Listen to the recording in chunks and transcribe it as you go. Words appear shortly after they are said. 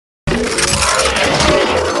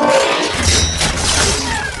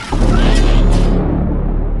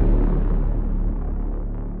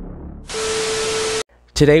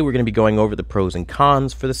Today we're going to be going over the pros and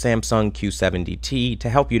cons for the Samsung Q70T to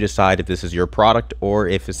help you decide if this is your product or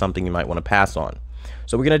if it's something you might want to pass on.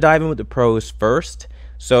 So we're going to dive in with the pros first.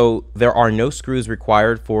 So there are no screws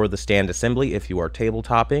required for the stand assembly if you are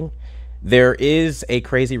tabletopping. There is a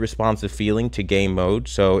crazy responsive feeling to game mode,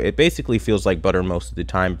 so it basically feels like butter most of the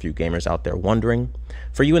time for you gamers out there wondering.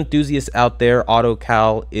 For you enthusiasts out there, auto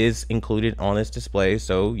cal is included on this display,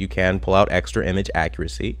 so you can pull out extra image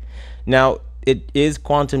accuracy. Now, it is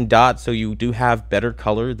quantum dot, so you do have better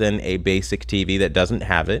color than a basic TV that doesn't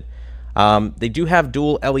have it. They do have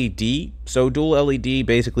dual LED, so dual LED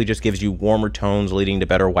basically just gives you warmer tones leading to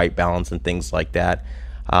better white balance and things like that.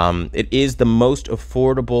 It is the most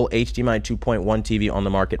affordable HDMI 2.1 TV on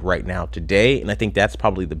the market right now today, and I think that's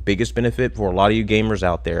probably the biggest benefit for a lot of you gamers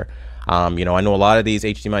out there. I know a lot of these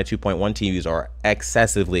HDMI 2.1 TVs are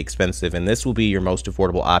excessively expensive, and this will be your most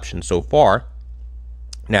affordable option so far.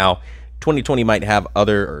 Now, 2020 might have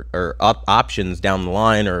other options down the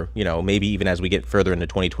line, or maybe even as we get further into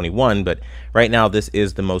 2021, but right now this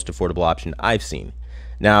is the most affordable option I've seen.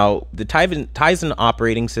 Now, the Tizen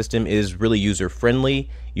operating system is really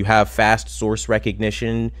user-friendly. You have fast source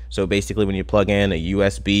recognition, so basically when you plug in a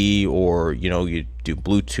USB or you do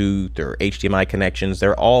Bluetooth or HDMI connections,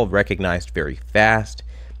 they're all recognized very fast.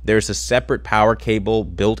 There's a separate power cable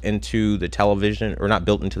built into the television, or not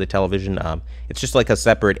built into the television. It's just like a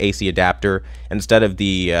separate AC adapter instead of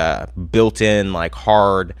the built-in like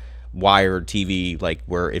hard wired TV, like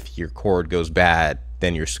where if your cord goes bad,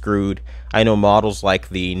 then you're screwed. I know models like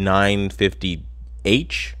the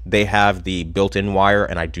 950H, they have the built-in wire,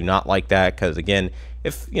 and I do not like that because, again,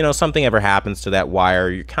 if something ever happens to that wire,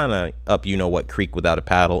 you're kind of up what creek without a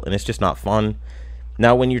paddle, and it's just not fun.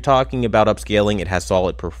 Now, when you're talking about upscaling, it has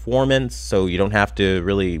solid performance, so you don't have to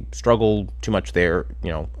really struggle too much there.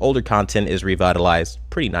 Older content is revitalized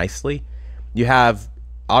pretty nicely. You have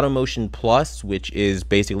AutoMotion Plus, which is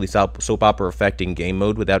basically soap opera affecting game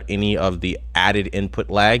mode without any of the added input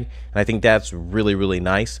lag. And I think that's really, really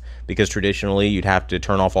nice because traditionally you'd have to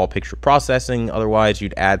turn off all picture processing. Otherwise,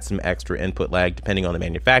 you'd add some extra input lag depending on the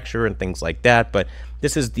manufacturer and things like that. But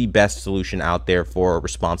this is the best solution out there for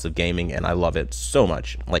responsive gaming, and I love it so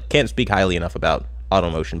much. Can't speak highly enough about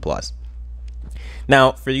AutoMotion Plus.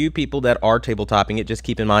 Now, for you people that are tabletopping it, just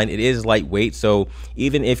keep in mind it is lightweight, so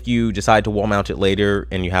even if you decide to wall mount it later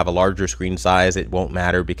and you have a larger screen size, it won't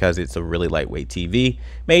matter because it's a really lightweight TV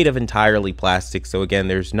made of entirely plastic. So again,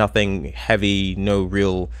 there's nothing heavy, no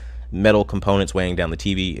real metal components weighing down the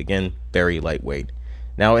TV. Again, very lightweight.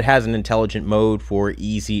 Now, it has an intelligent mode for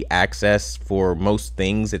easy access for most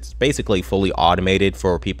things. It's basically fully automated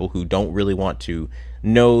for people who don't really want to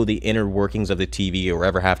know the inner workings of the TV or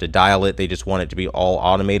ever have to dial it. They just want it to be all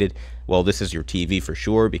automated. Well, this is your TV for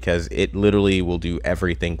sure because it literally will do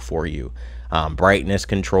everything for you. Brightness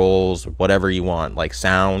controls, whatever you want, like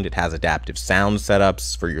sound. It has adaptive sound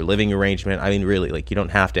setups for your living arrangement. I mean, really, you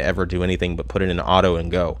don't have to ever do anything but put it in auto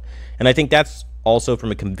and go. And I think that's also,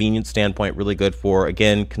 from a convenience standpoint, really good for,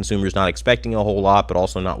 again, consumers not expecting a whole lot, but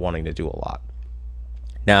also not wanting to do a lot.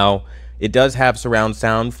 Now, it does have surround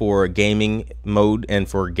sound for gaming mode and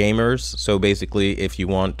for gamers. So basically, if you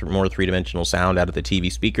want more three-dimensional sound out of the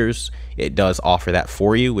TV speakers, it does offer that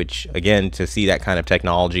for you, which, again, to see that kind of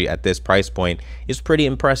technology at this price point is pretty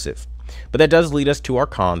impressive. But that does lead us to our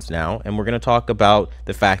cons now, and we're going to talk about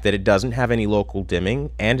the fact that it doesn't have any local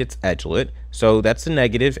dimming and it's edge-lit, so that's a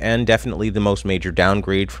negative and definitely the most major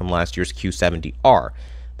downgrade from last year's Q70R.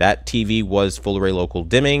 That TV was full array local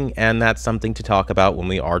dimming, and that's something to talk about when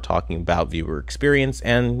we are talking about viewer experience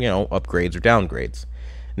and, upgrades or downgrades.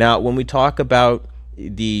 Now, when we talk about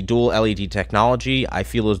the dual LED technology, I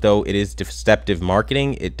feel as though it is deceptive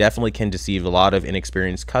marketing. It definitely can deceive a lot of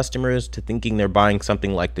inexperienced customers to thinking they're buying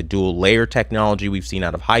something like the dual layer technology we've seen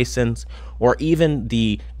out of Hisense, or even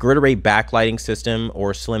the grid array backlighting system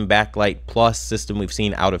or slim backlight plus system we've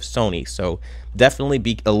seen out of Sony. So definitely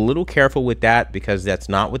be a little careful with that because that's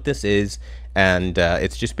not what this is. And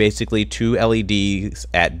it's just basically two LEDs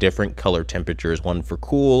at different color temperatures, one for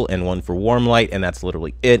cool and one for warm light, and that's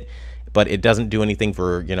literally it. But it doesn't do anything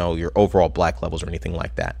for, your overall black levels or anything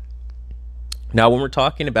like that. Now, when we're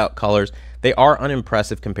talking about colors, they are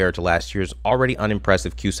unimpressive compared to last year's already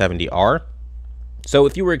unimpressive Q70R. So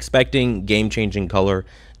if you were expecting game-changing color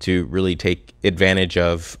to really take advantage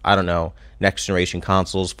of, next generation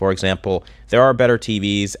consoles, for example, there are better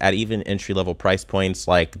TVs at even entry-level price points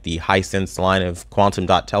like the Hisense line of quantum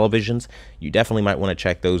dot televisions. You definitely might want to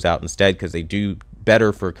check those out instead because they do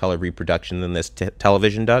better for color reproduction than this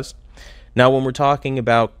television does. Now, when we're talking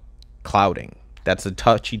about clouding, That's a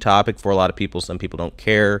touchy topic for a lot of people. Some people don't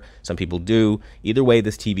care, some people do. Either way,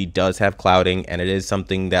 this TV does have clouding, and it is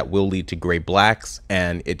something that will lead to gray blacks,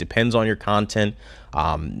 and it depends on your content.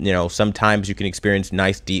 You know, sometimes you can experience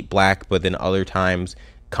nice deep black, but then other times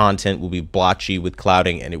content will be blotchy with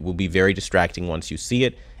clouding, and it will be very distracting once you see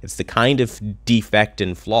it. It's the kind of defect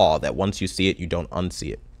and flaw that once you see it, you don't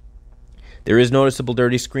unsee it. There is noticeable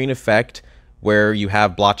dirty screen effect, where you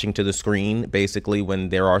have blotching to the screen, basically when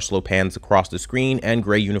there are slow pans across the screen, and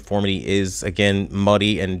gray uniformity is, again,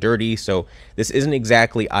 muddy and dirty. So this isn't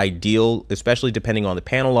exactly ideal, especially depending on the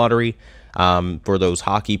panel lottery. For those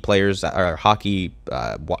hockey players or hockey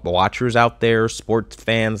watchers out there, sports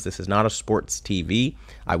fans, this is not a sports TV.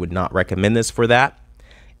 I would not recommend this for that.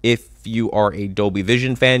 If you are a Dolby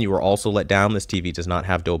Vision fan, you are also let down. This TV does not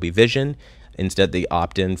have Dolby Vision. Instead, they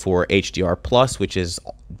opt in for HDR Plus, which is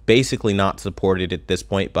basically not supported at this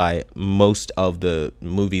point by most of the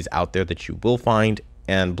movies out there that you will find.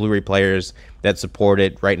 And Blu-ray players that support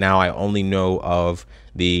it right now, I only know of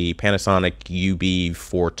the Panasonic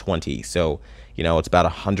UB420. So, you know, it's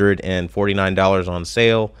about $149 on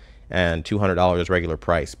sale and $200 regular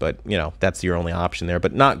price. But, you know, that's your only option there,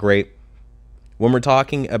 but not great. When we're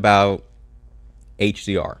talking about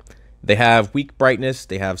HDR, they have weak brightness,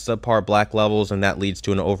 they have subpar black levels, and that leads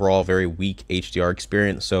to an overall very weak HDR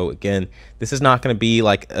experience. So again, this is not going to be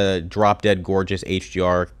like a drop dead gorgeous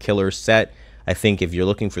HDR killer set. I think if you're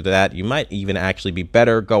looking for that, you might even actually be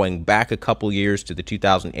better going back a couple years to the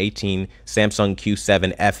 2018 Samsung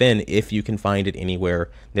Q7 FN if you can find it anywhere.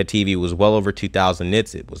 That TV was well over 2,000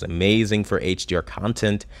 nits. It was amazing for HDR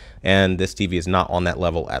content, and this TV is not on that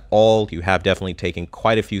level at all. You have definitely taken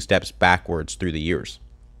quite a few steps backwards through the years.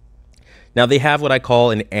 Now, they have what I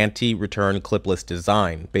call an anti-return clipless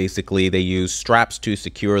design. Basically, they use straps to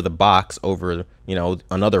secure the box over, you know,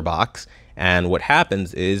 another box. And what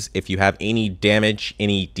happens is if you have any damage,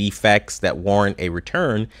 any defects that warrant a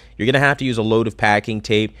return, you're going to have to use a load of packing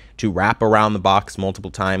tape to wrap around the box multiple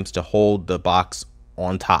times to hold the box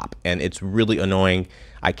on top. And it's really annoying.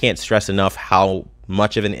 I can't stress enough how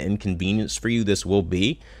much of an inconvenience for you this will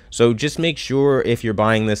be. So just make sure if you're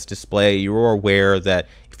buying this display, you're aware that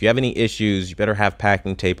if you have any issues, you better have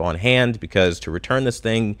packing tape on hand, because to return this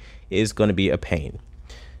thing is going to be a pain.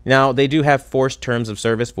 Now, they do have forced terms of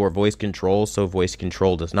service for voice control, so voice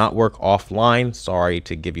control does not work offline. Sorry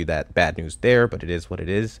to give you that bad news there, but it is what it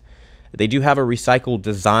is. They do have a recycled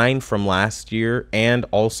design from last year, and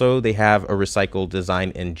also they have a recycled design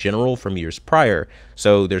in general from years prior.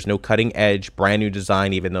 So there's no cutting edge, brand new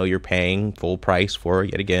design, even though you're paying full price for,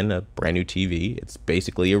 yet again, a brand new TV. It's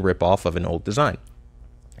basically a ripoff of an old design.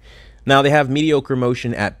 Now, they have mediocre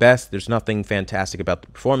motion at best. There's nothing fantastic about the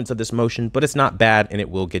performance of this motion, but it's not bad and it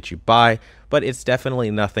will get you by. But it's definitely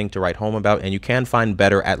nothing to write home about, and you can find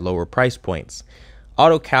better at lower price points.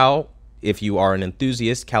 Auto Cal, if you are an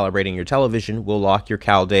enthusiast calibrating your television, will lock your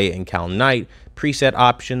cal day and cal night preset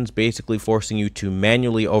options, basically forcing you to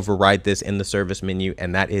manually override this in the service menu,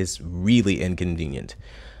 and that is really inconvenient.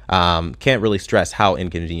 Can't really stress how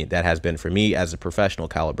inconvenient that has been for me as a professional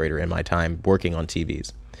calibrator in my time working on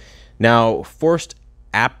TVs. Now, forced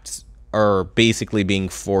apps are basically being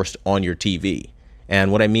forced on your TV.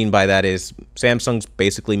 And what I mean by that is Samsung's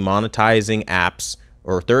basically monetizing apps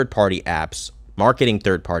or third-party apps, marketing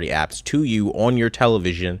third-party apps to you on your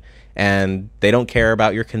television, and they don't care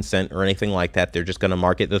about your consent or anything like that. They're just going to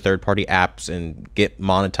market the third-party apps and get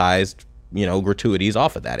monetized, you know, gratuities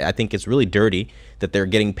off of that. I think it's really dirty that they're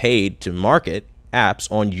getting paid to market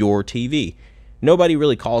apps on your TV. Nobody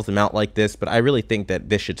really calls them out like this, but I really think that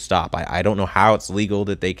this should stop. I don't know how it's legal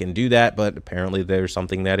that they can do that, but apparently there's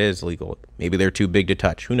something that is legal. Maybe they're too big to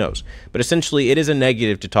touch. Who knows? But essentially, it is a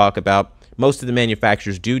negative to talk about. Most of the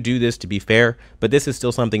manufacturers do this, to be fair, but this is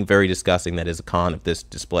still something very disgusting that is a con of this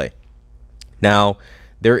display. Now,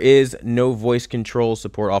 there is no voice control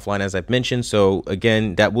support offline, as I've mentioned, so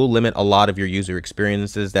again, that will limit a lot of your user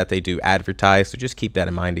experiences that they do advertise, so just keep that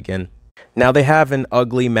in mind again. Now, they have an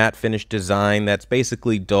ugly matte finish design that's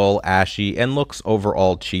basically dull, ashy, and looks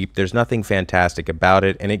overall cheap. There's nothing fantastic about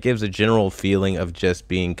it, and it gives a general feeling of just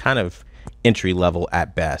being kind of entry level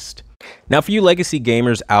at best. Now, for you legacy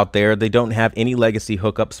gamers out there, they don't have any legacy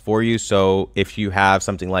hookups for you, so if you have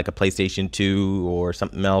something like a PlayStation 2 or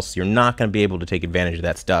something else, you're not going to be able to take advantage of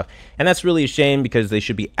that stuff. And that's really a shame, because they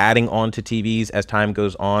should be adding on to TVs as time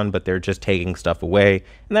goes on, but they're just taking stuff away,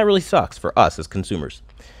 and that really sucks for us as consumers.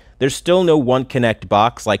 There's still no One Connect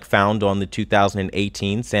box like found on the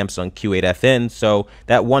 2018 Samsung Q8FN, so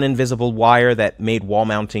that one invisible wire that made wall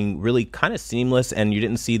mounting really kind of seamless and you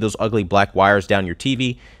didn't see those ugly black wires down your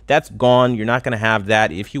TV, that's gone. You're not going to have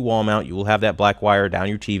that. If you wall mount, you will have that black wire down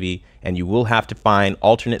your TV, and you will have to find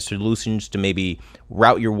alternate solutions to maybe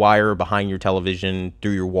route your wire behind your television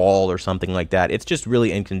through your wall or something like that. It's just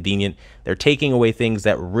really inconvenient. They're taking away things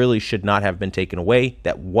that really should not have been taken away.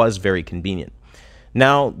 That was very convenient.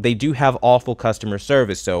 Now, they do have awful customer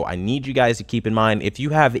service, so I need you guys to keep in mind, if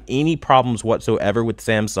you have any problems whatsoever with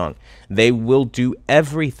Samsung, they will do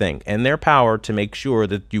everything in their power to make sure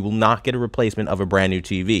that you will not get a replacement of a brand new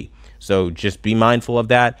TV. So just be mindful of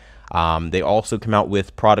that. They also come out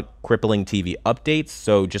with product crippling TV updates,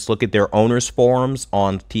 so just look at their owners forums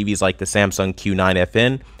on TVs like the Samsung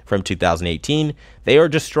Q9FN from 2018. They are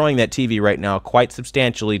destroying that TV right now quite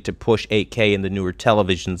substantially to push 8K in the newer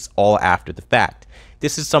televisions all after the fact.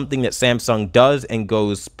 This is something that Samsung does and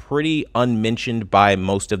goes pretty unmentioned by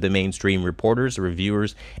most of the mainstream reporters,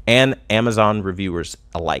 reviewers, and Amazon reviewers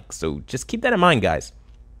alike. So just keep that in mind, guys.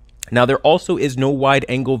 Now, there also is no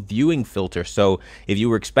wide-angle viewing filter, so if you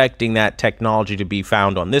were expecting that technology to be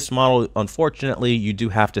found on this model, unfortunately, you do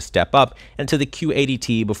have to step up into the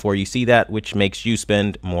Q80T before you see that, which makes you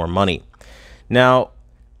spend more money. Now,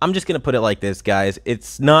 I'm just going to put it like this, guys.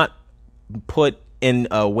 It's not put in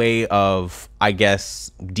a way of, I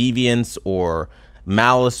guess, deviance or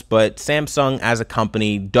malice, but Samsung as a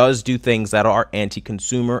company does do things that are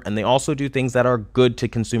anti-consumer, and they also do things that are good to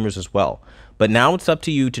consumers as well. But now it's up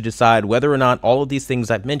to you to decide whether or not all of these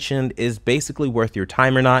things I've mentioned is basically worth your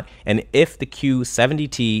time or not, and if the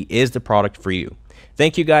Q70T is the product for you.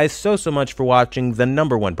 Thank you guys so much for watching the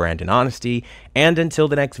 #1 brand in honesty, and until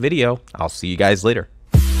the next video, I'll see you guys later.